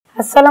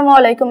আসসালামু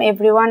আলাইকুম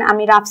এভরিওয়ান,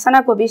 আমি রাফসানা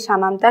কবি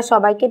সামান্তা।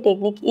 সবাইকে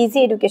টেকনিক ইজি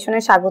এডুকেশনে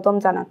স্বাগতম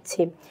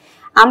জানাচ্ছি।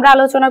 আমরা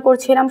আলোচনা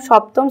করছিলাম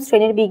সপ্তম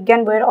শ্রেণীর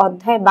বিজ্ঞান বইয়ের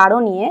অধ্যায় 12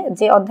 নিয়ে,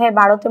 যে অধ্যায়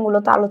 12তে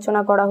মূলত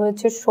আলোচনা করা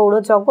হয়েছে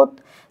সৌরজগৎ,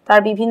 তার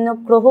বিভিন্ন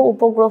গ্রহ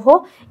উপগ্রহ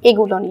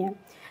এগুলো নিয়ে।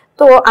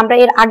 তো আমরা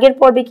এর আগের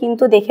পর্বে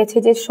কিন্তু দেখেছি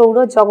যে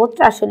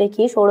সৌরজগৎটা আসলে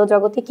কি,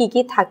 সৌরজগতে কি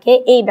কি থাকে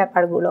এই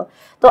ব্যাপারগুলো।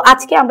 তো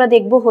আজকে আমরা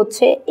দেখব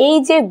হচ্ছে এই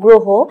যে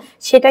গ্রহ,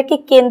 সেটাকে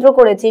কেন্দ্র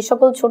করে যে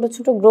সকল ছোট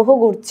ছোট গ্রহ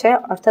ঘুরছে,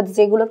 অর্থাৎ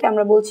যেগুলোকে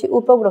আমরা বলছি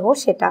উপগ্রহ,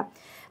 সেটা।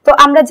 তো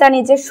আমরা জানি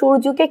যে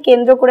সূর্যকে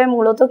কেন্দ্র করে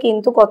মূলত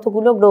কিন্তু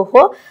কতগুলো গ্রহ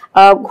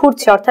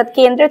ঘুরছে, অর্থাৎ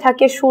কেন্দ্রে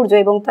থাকে সূর্য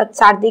এবং তার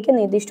চারদিকে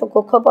নির্দিষ্ট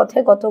কক্ষপথে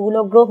কতগুলো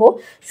গ্রহ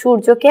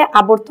সূর্যকে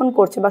আবর্তন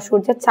করছে বা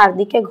সূর্যের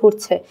চারদিকে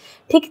ঘুরছে।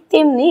 ঠিক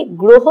তেমনি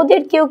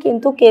গ্রহদেরকেও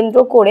কিন্তু কেন্দ্র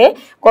করে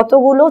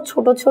কতগুলো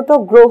ছোট ছোট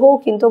গ্রহ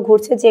কিন্তু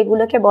ঘুরছে,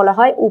 যেগুলোকে বলা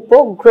হয়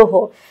উপগ্রহ।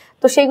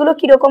 তো সেগুলো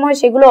কিরকম হয়?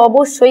 সেগুলো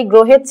অবশ্যই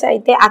গ্রহের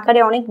চাইতে আকারে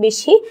অনেক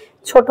বেশি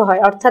ছোট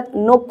হয়, অর্থাৎ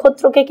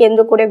নক্ষত্রকে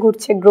কেন্দ্র করে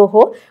ঘুরছে গ্রহ,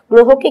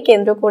 গ্রহকে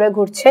কেন্দ্র করে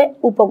ঘুরছে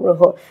উপগ্রহ।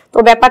 তো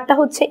ব্যাপারটা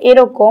হচ্ছে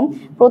এরকম,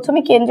 প্রথমে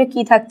কেন্দ্রে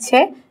কি থাকছে?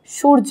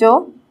 সূর্য,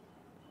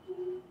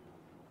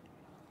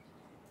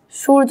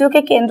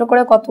 সূর্যকে কেন্দ্র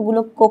করে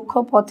কতগুলো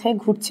কক্ষপথে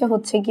ঘুরছে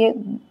হচ্ছে গিয়ে,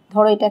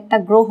 ধরো এটা একটা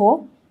গ্রহ,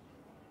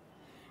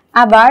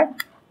 আবার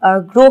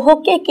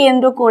গ্রহকে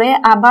কেন্দ্র করে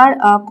আবার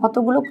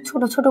কতগুলো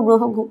ছোট ছোট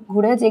গ্রহ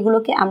ঘুরে,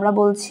 যেগুলোকে আমরা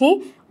বলছি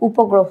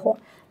উপগ্রহ।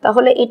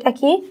 তাহলে এটা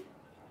কি?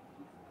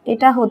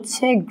 এটা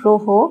হচ্ছে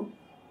গ্রহ,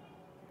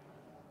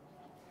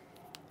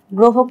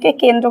 গ্রহকে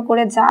কেন্দ্র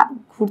করে যা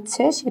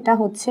ঘুরছে সেটা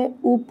হচ্ছে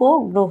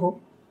উপগ্রহ।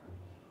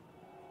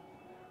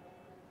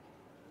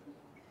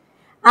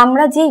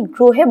 আমরা যে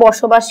গ্রহে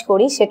বসবাস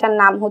করি সেটার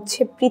নাম হচ্ছে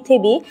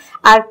পৃথিবী,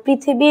 আর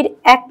পৃথিবীর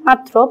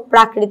একমাত্র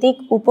প্রাকৃতিক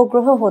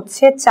উপগ্রহ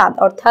হচ্ছে চাঁদ,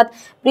 অর্থাৎ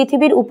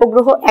পৃথিবীর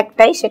উপগ্রহ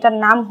একটাই, সেটার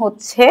নাম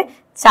হচ্ছে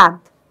চাঁদ।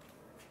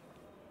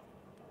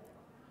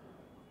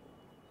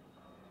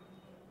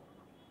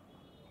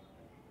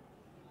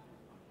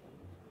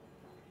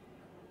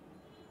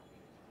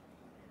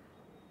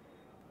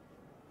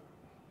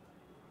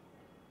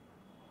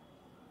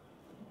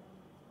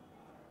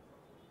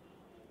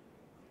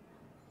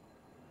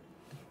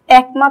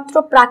 একমাত্র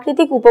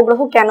প্রাকৃতিক উপগ্রহ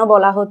কেন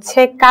বলা হচ্ছে?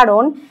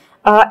 কারণ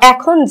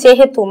এখন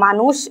যেহেতু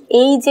মানুষ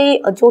এই যে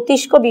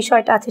জ্যোতিষ্ক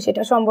বিষয়টা আছে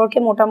সেটা সম্পর্কে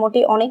মোটামুটি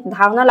অনেক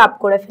ধারণা লাভ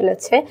করে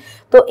ফেলেছে,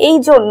 তো এই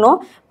জন্য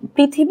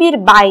পৃথিবীর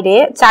বাইরে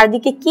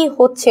চারদিকে কি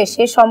হচ্ছে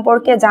সে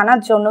সম্পর্কে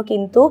জানার জন্য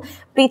কিন্তু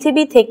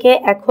পৃথিবী থেকে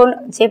এখন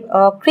যে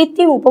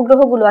কৃত্রিম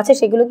উপগ্রহগুলো আছে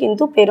সেগুলো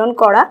কিন্তু প্রেরণ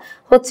করা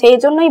হচ্ছে। এই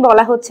জন্যই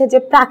বলা হচ্ছে যে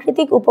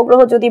প্রাকৃতিক উপগ্রহ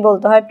যদি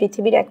বলতে হয়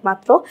পৃথিবীর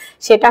একমাত্র,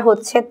 সেটা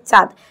হচ্ছে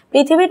চাঁদ।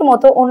 পৃথিবীর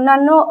মতো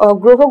অন্যান্য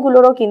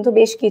গ্রহগুলোরও কিন্তু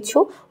বেশ কিছু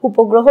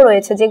উপগ্রহ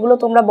রয়েছে, যেগুলো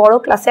তোমরা বড়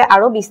ক্লাসে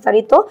আরো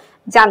বিস্তারিত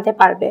জানতে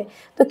পারবে।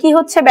 তো কি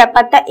হচ্ছে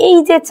ব্যাপারটা? এই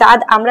যে চাঁদ,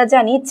 আমরা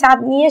জানি চাঁদ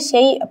নিয়ে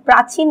সেই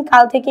প্রাচীন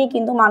কাল থেকেই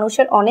কিন্তু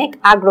মানুষের অনেক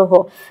আগ্রহ,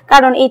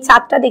 কারণ এই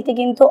চাঁদটা দেখতে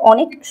কিন্তু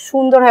অনেক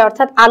সুন্দর হয়,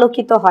 অর্থাৎ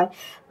আলোকিত হয়।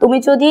 তুমি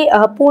যদি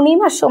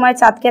পূর্ণিমার সময়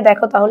চাঁদকে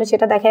দেখো তাহলে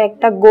সেটা দেখায়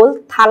একটা গোল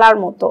থালার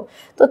মতো।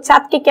 তো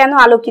চাঁদকে কেন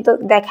আলোকিত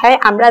দেখায়?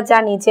 আমরা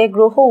জানি যে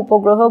গ্রহ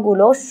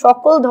উপগ্রহগুলো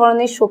সকল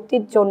ধরনের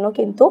শক্তির জন্য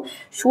কিন্তু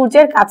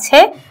সূর্যের কাছে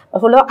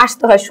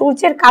আসতে হয়,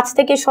 সূর্যের কাছ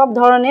থেকে সব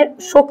ধরনের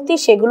শক্তি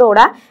সেগুলো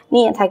ওরা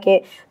নিয়ে থাকে।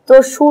 তো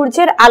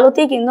সূর্যের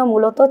আলোতেই কিন্তু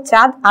মূলত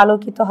চাঁদ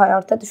আলোকিত হয়,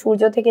 অর্থাৎ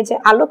সূর্য থেকে যে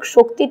আলোক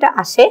শক্তিটা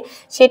আসে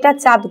সেটা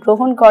চাঁদ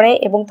গ্রহণ করে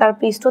এবং তার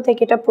পৃষ্ঠ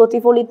থেকে এটা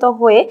প্রতিফলিত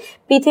হয়ে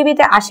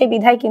পৃথিবীতে আসে,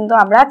 বিধায় কিন্তু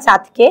আমরা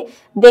চাঁদকে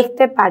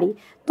দেখতে পারি।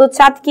 তো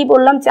চাঁদ কি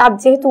বললাম? চাঁদ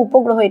যেহেতু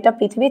উপগ্রহ, এটা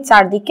পৃথিবীর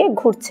চারদিকে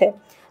ঘুরছে।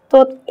 তো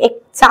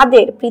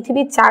চাঁদের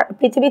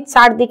পৃথিবীর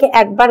চারদিকে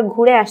একবার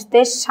ঘুরে আসতে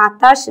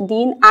 27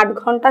 দিন 8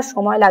 ঘন্টা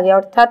সময় লাগে,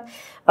 অর্থাৎ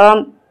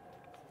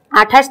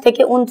 28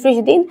 থেকে 29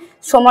 দিন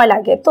সময়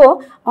লাগে। তো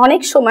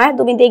অনেক সময়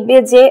তুমি দেখবে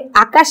যে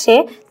আকাশে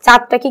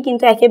চাঁদটাকে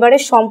কিন্তু একেবারে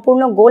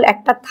সম্পূর্ণ গোল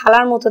একটা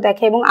থালার মতো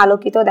দেখায় এবং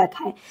আলোকিত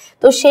দেখায়।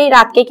 তো সেই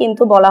রাতকে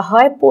কিন্তু বলা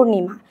হয়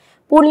পূর্ণিমা।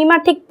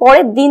 পূর্ণিমার ঠিক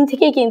পরের দিন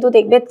থেকে কিন্তু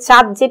দেখবে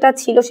চাঁদ যেটা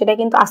ছিল সেটা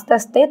কিন্তু আস্তে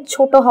আস্তে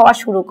ছোট হওয়া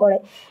শুরু করে।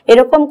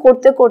 এরকম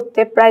করতে করতে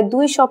প্রায়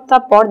 2 সপ্তাহ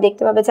পর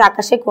দেখতে পাবে যে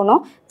আকাশে কোনো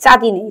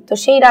চাঁদই নেই। তো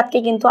সেই রাতকে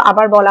কিন্তু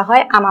আবার বলা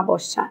হয়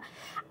আমাবস্যা।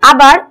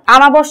 আবার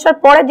আমাবস্যার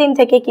পরের দিন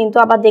থেকে কিন্তু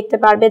আবার দেখতে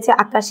পারবে যে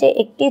আকাশে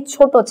একটি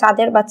ছোট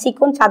চাঁদের বা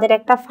চিকন চাঁদের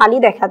একটা ফালি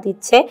দেখা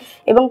দিচ্ছে,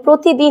 এবং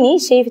প্রতিদিনই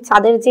সেই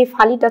চাঁদের যে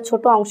ফালিটা,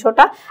 ছোট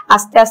অংশটা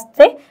আস্তে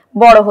আস্তে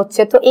বড়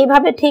হচ্ছে। তো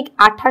এইভাবে ঠিক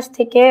 28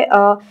 থেকে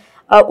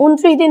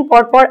 29 দিন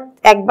পর পর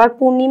একবার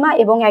পূর্ণিমা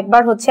এবং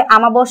একবার হচ্ছে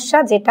আমাবস্যা,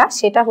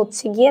 সেটা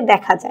হচ্ছে গিয়ে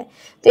দেখা যায়।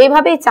 তো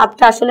এইভাবেই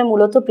চাঁদটা আসলে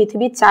মূলত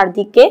পৃথিবীর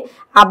চারদিকে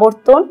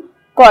আবর্তন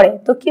করে।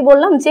 তো কি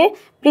বললাম যে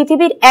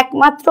পৃথিবীর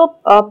একমাত্র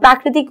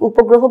প্রাকৃতিক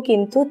উপগ্রহ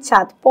কিন্তু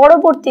চাঁদ।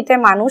 পরবর্তীতে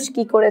মানুষ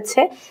কি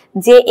করেছে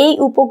যে এই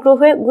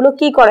উপগ্রহগুলো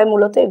কি করে,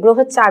 মূলত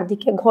গ্রহের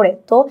চারদিকে ঘোরে।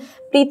 তো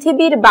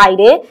পৃথিবীর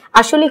বাইরে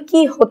আসলে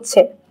কি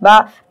হচ্ছে বা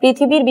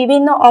পৃথিবীর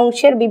বিভিন্ন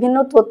অংশের বিভিন্ন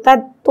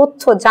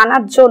তথ্য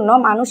জানার জন্য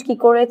মানুষ কি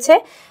করেছে,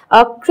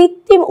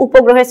 কৃত্রিম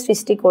উপগ্রহের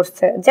সৃষ্টি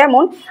করছে।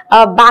 যেমন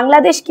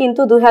বাংলাদেশ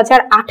কিন্তু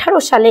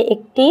 2018 সালে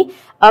একটি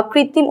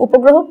কৃত্রিম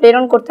উপগ্রহ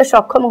প্রেরণ করতে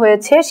সক্ষম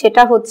হয়েছে,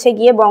 সেটা হচ্ছে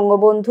গিয়ে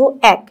বঙ্গবন্ধু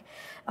 1।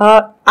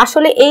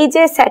 আসলে এই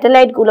যে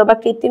স্যাটেলাইটগুলো বা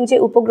কৃত্রিম যে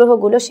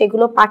উপগ্রহগুলো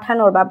সেগুলো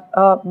পাঠানোর বা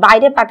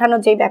বাইরে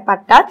পাঠানোর যে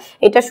ব্যাপারটা,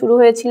 এটা শুরু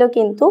হয়েছিল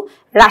কিন্তু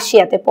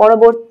রাশিয়াতে।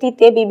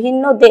 পরবর্তীতে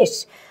বিভিন্ন দেশ,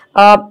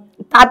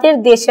 তাদের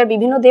দেশের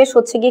বিভিন্ন দেশ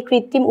হচ্ছে গিয়ে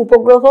কৃত্রিম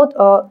উপগ্রহ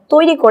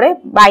তৈরি করে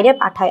বাইরে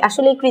পাঠায়।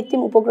 আসলে এই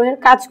কৃত্রিম উপগ্রহের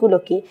কাজগুলো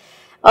কি?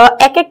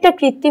 এক একটা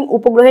কৃত্রিম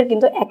উপগ্রহের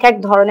কিন্তু এক এক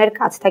ধরনের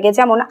কাজ থাকে।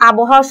 যেমন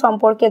আবহাওয়া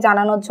সম্পর্কে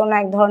জানানোর জন্য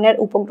এক ধরনের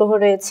উপগ্রহ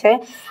রয়েছে,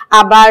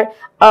 আবার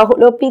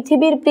হলো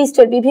পৃথিবীর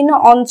পৃষ্ঠের বিভিন্ন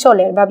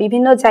অঞ্চলের বা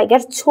বিভিন্ন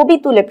জায়গার ছবি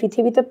তুলে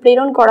পৃথিবীতে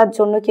প্রেরণ করার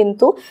জন্য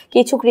কিন্তু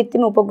কিছু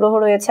কৃত্রিম উপগ্রহ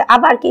রয়েছে।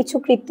 আবার কিছু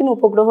কৃত্রিম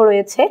উপগ্রহ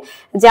রয়েছে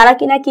যারা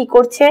কিনা কি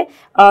করছে,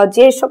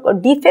 যে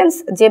ডিফেন্স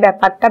যে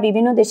ব্যাপারটা,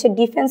 বিভিন্ন দেশের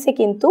ডিফেন্সে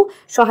কিন্তু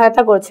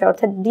সহায়তা করছে,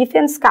 অর্থাৎ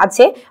ডিফেন্স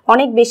কাজে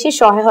অনেক বেশি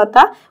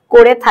সহায়তা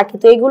করে থাকে।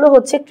 তো এগুলো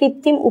হচ্ছে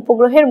কৃত্রিম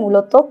উপগ্রহের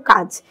মূলত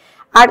কাজ।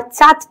 আর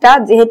চাঁদটা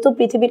যেহেতু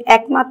পৃথিবীর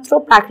একমাত্র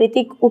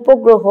প্রাকৃতিক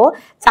উপগ্রহ,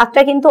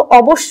 চাঁদটা কিন্তু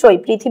অবশ্যই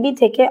পৃথিবী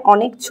থেকে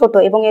অনেক ছোট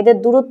এবং এদের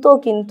দূরত্বও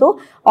কিন্তু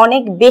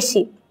অনেক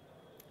বেশি।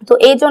 তো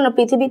এই জন্য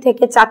পৃথিবী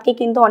থেকে চাঁদকে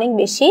কিন্তু অনেক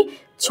বেশি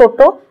ছোট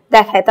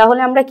দেখায়।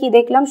 তাহলে আমরা কি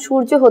দেখলাম?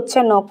 সূর্য হচ্ছে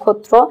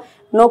নক্ষত্র,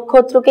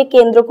 নক্ষত্রকে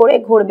কেন্দ্র করে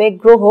ঘুরবে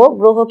গ্রহ,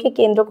 গ্রহকে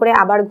কেন্দ্র করে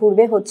আবার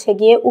ঘুরবে হচ্ছে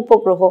গিয়ে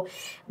উপগ্রহ।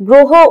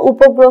 গ্রহ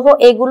উপগ্রহ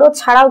এগুলো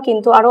ছাড়াও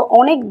কিন্তু আরো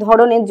অনেক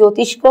ধরনের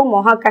জ্যোতিষ্ক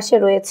মহাকাশে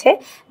রয়েছে,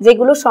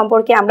 যেগুলো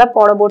সম্পর্কে আমরা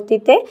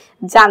পরবর্তীতে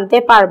জানতে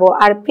পারবো।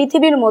 আর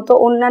পৃথিবীর মতো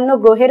অন্যান্য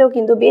গ্রহেরও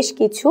কিন্তু বেশ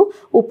কিছু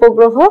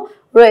উপগ্রহ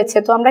রয়েছে।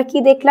 তো আমরা কি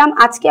দেখলাম?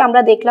 আজকে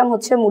আমরা দেখলাম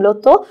হচ্ছে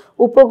মূলত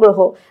উপগ্রহ।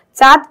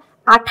 চাঁদ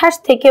 28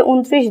 থেকে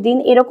 29 দিন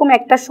এরকম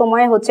একটা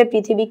সময় হচ্ছে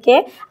পৃথিবীকে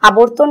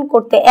আবর্তন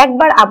করতে,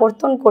 একবার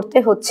আবর্তন করতে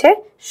হচ্ছে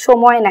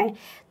সময় নেয়।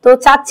 তো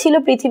চাঁদ ছিল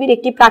পৃথিবীর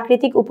একটি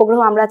প্রাকৃতিক উপগ্রহ।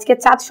 আমরা আজকে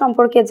চাঁদ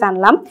সম্পর্কে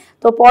জানলাম।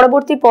 তো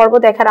পরবর্তী পর্ব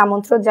দেখার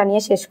আমন্ত্রণ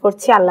জানিয়ে শেষ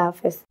করছি। আল্লাহ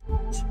হাফেজ।